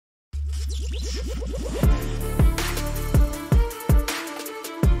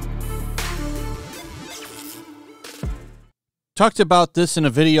Talked about this in a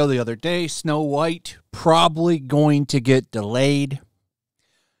video the other day. Snow White probably going to get delayed.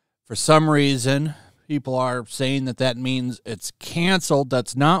 For some reason, people are saying that means it's canceled.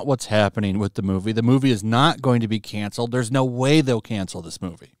 That's not what's happening with the movie. The movie is not going to be canceled. There's no way they'll cancel this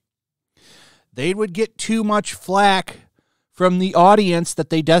movie. They would get too much flack from the audience that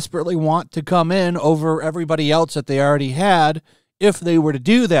they desperately want to come in over everybody else that they already had if they were to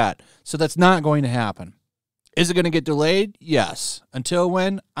do that. So that's not going to happen. Is it going to get delayed? Yes. Until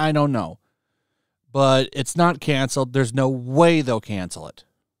when? I don't know. But it's not canceled. There's no way they'll cancel it.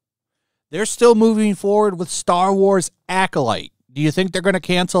 They're still moving forward with Star Wars Acolyte. Do you think they're going to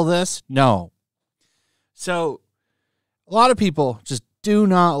cancel this? No. So, a lot of people just do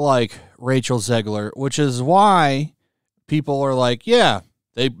not like Rachel Zegler, which is why people are like, yeah,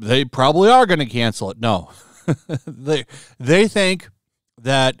 they probably are going to cancel it. No. They think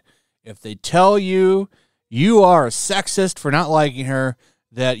that if they tell you you are a sexist for not liking her,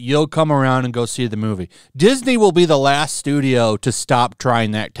 that you'll come around and go see the movie. Disney will be the last studio to stop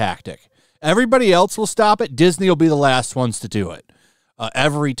trying that tactic. Everybody else will stop it. Disney will be the last ones to do it.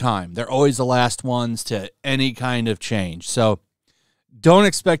 Every time. They're always the last ones to any kind of change. So don't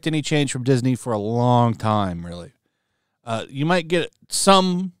expect any change from Disney for a long time, really. You might get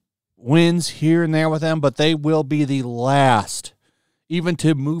some wins here and there with them, but they will be the last, even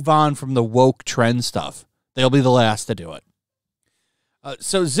to move on from the woke trend stuff. They'll be the last to do it.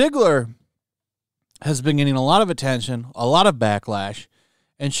 So Zegler has been getting a lot of attention, a lot of backlash,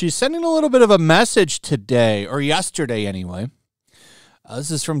 and she's sending a little bit of a message today, or yesterday anyway.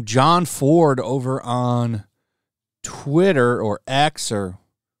 This is from John Ford over on Twitter or X or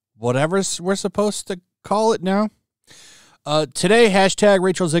whatever we're supposed to call it now. Today, hashtag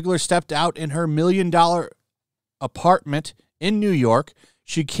Rachel Zegler stepped out in her $1 million apartment in New York.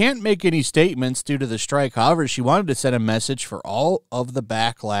 She can't make any statements due to the strike. However, she wanted to send a message for all of the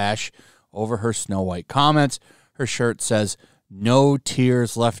backlash over her Snow White comments. Her shirt says, "No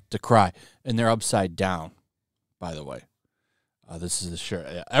tears left to cry." And they're upside down, by the way. This is the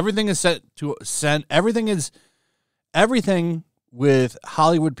shirt. Everything is set to send. Everything with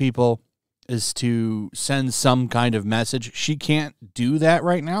Hollywood people is to send some kind of message. She can't do that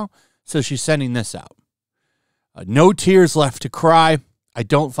right now, so she's sending this out. No tears left to cry. I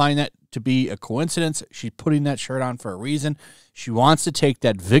don't find that to be a coincidence. She's putting that shirt on for a reason. She wants to take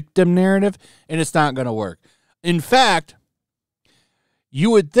that victim narrative, and it's not going to work. In fact, you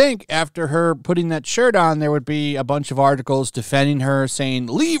would think after her putting that shirt on, there would be a bunch of articles defending her, saying,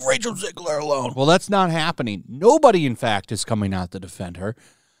 "Leave Rachel Zegler alone." Well, that's not happening. Nobody, in fact, is coming out to defend her.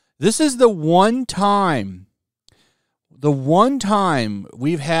 This is the one time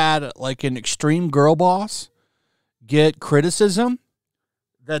we've had like an extreme girl boss get criticism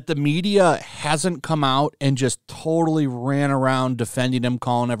that the media hasn't come out and just totally ran around defending him,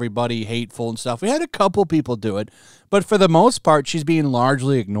 calling everybody hateful and stuff. We had a couple people do it, but for the most part, she's being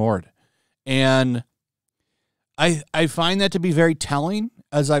largely ignored. And I find that to be very telling,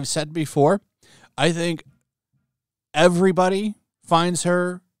 as I've said before. I think everybody finds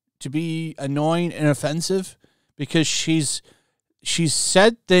her to be annoying and offensive because she's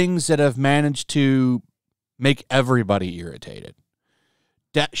said things that have managed to make everybody irritated.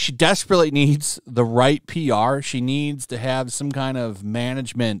 She desperately needs the right PR. She needs to have some kind of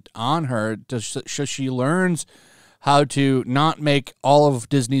management on her so she learns how to not make all of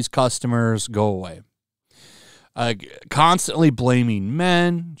Disney's customers go away. Constantly blaming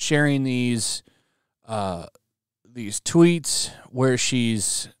men, sharing these tweets where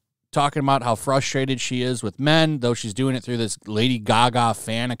she's talking about how frustrated she is with men, though she's doing it through this Lady Gaga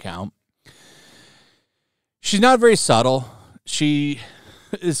fan account. She's not very subtle. She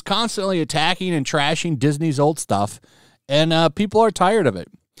is constantly attacking and trashing Disney's old stuff, and people are tired of it.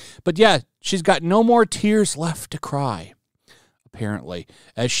 But yeah, she's got no more tears left to cry, apparently,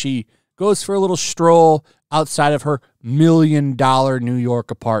 as she goes for a little stroll outside of her $1 million New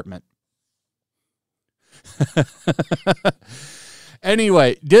York apartment.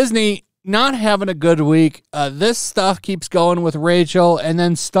 Anyway, Disney not having a good week. This stuff keeps going with Rachel, and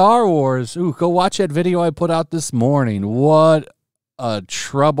then Star Wars. Ooh, go watch that video I put out this morning. What a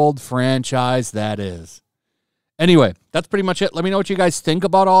troubled franchise that is. Anyway, that's pretty much it. Let me know what you guys think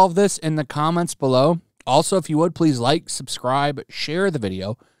about all of this in the comments below. Also, if you would, please like, subscribe, share the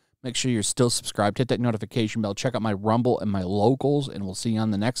video. Make sure you're still subscribed. Hit that notification bell. Check out my Rumble and my locals, and we'll see you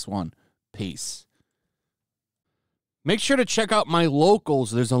on the next one. Peace. Make sure to check out my locals.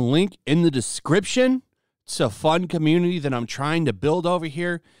 There's a link in the description. It's a fun community that I'm trying to build over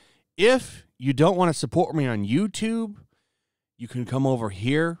here. if you don't want to support me on YouTube, you can come over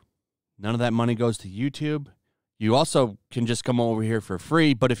here. None of that money goes to YouTube. You also can just come over here for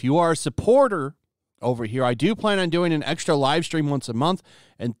free. But if you are a supporter over here, I do plan on doing an extra live stream once a month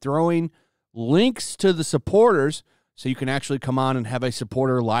and throwing links to the supporters so you can actually come on and have a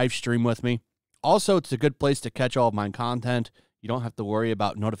supporter live stream with me. Also, it's a good place to catch all of my content. You don't have to worry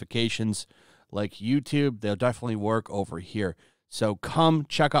about notifications like YouTube. They'll definitely work over here. So come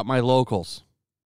check out my locals.